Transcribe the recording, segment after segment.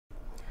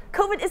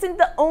COVID isn't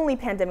the only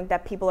pandemic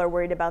that people are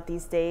worried about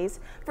these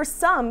days. For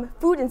some,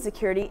 food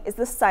insecurity is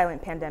the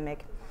silent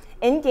pandemic.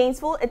 In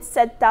Gainesville, it's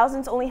said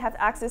thousands only have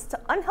access to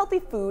unhealthy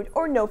food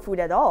or no food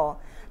at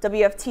all.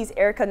 WFT's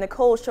Erica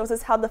Nicole shows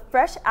us how the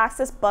Fresh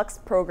Access Bucks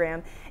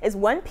program is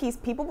one piece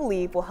people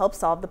believe will help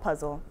solve the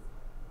puzzle.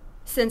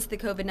 Since the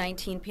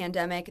COVID-19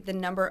 pandemic, the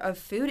number of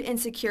food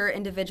insecure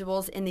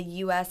individuals in the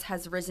U.S.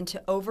 has risen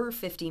to over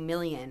 50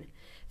 million.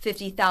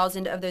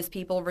 50,000 of those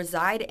people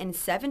reside in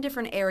 7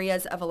 different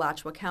areas of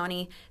Alachua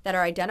County that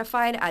are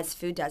identified as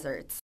food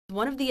deserts.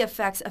 One of the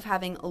effects of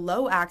having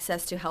low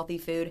access to healthy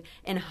food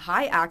and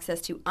high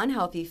access to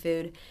unhealthy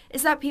food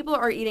is that people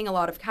are eating a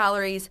lot of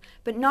calories,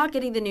 but not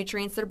getting the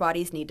nutrients their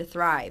bodies need to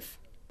thrive.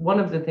 One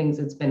of the things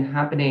that's been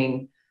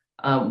happening,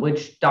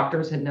 which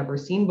doctors had never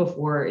seen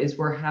before, is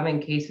we're having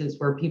cases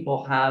where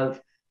people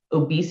have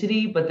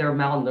obesity, but they're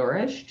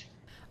malnourished.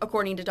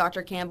 According to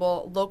Dr.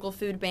 Campbell, local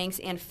food banks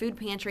and food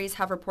pantries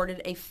have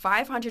reported a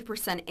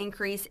 500%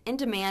 increase in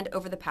demand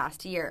over the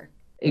past year.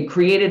 It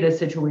created a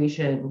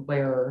situation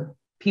where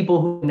people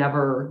who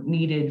never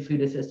needed food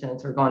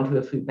assistance or gone to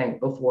a food bank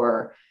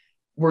before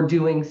were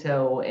doing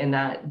so, and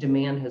that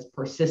demand has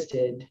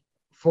persisted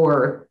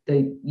for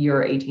the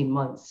year 18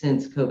 months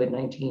since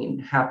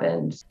COVID-19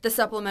 happened. The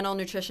Supplemental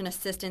Nutrition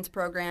Assistance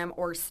Program,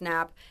 or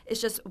SNAP, is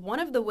just one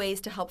of the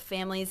ways to help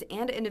families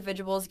and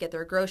individuals get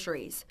their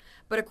groceries.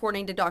 But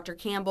according to Dr.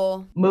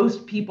 Campbell,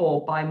 most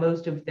people buy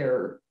most of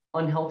their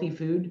unhealthy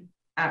food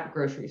at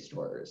grocery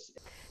stores.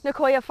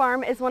 Nicoya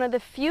Farm is one of the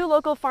few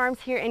local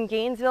farms here in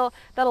Gainesville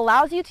that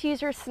allows you to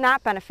use your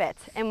SNAP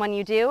benefits, and when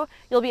you do,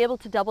 you'll be able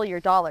to double your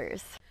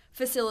dollars.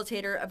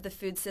 Facilitator of the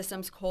Food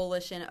Systems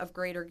Coalition of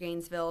Greater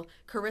Gainesville,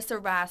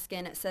 Carissa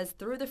Raskin, says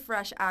through the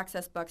Fresh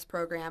Access Bucks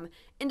program,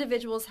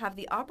 individuals have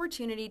the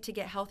opportunity to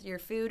get healthier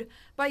food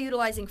by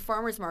utilizing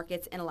farmers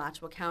markets in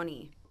Alachua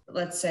County.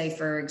 Let's say,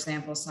 for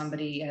example,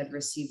 somebody had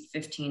received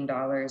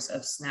 $15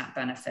 of SNAP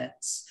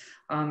benefits.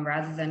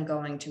 Rather than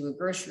going to a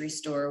grocery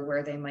store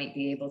where they might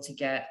be able to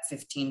get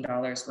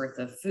 $15 worth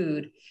of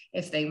food,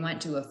 if they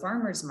went to a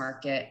farmer's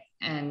market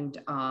and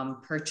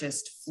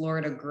purchased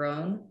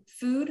Florida-grown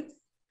food,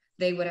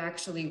 they would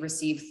actually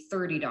receive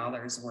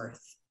 $30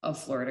 worth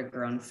of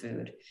Florida-grown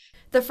food.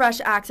 The Fresh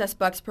Access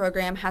Bucks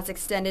program has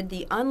extended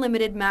the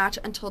unlimited match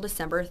until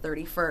December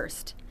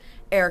 31st.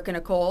 Erica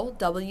Nicole,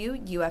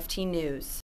 WUFT News.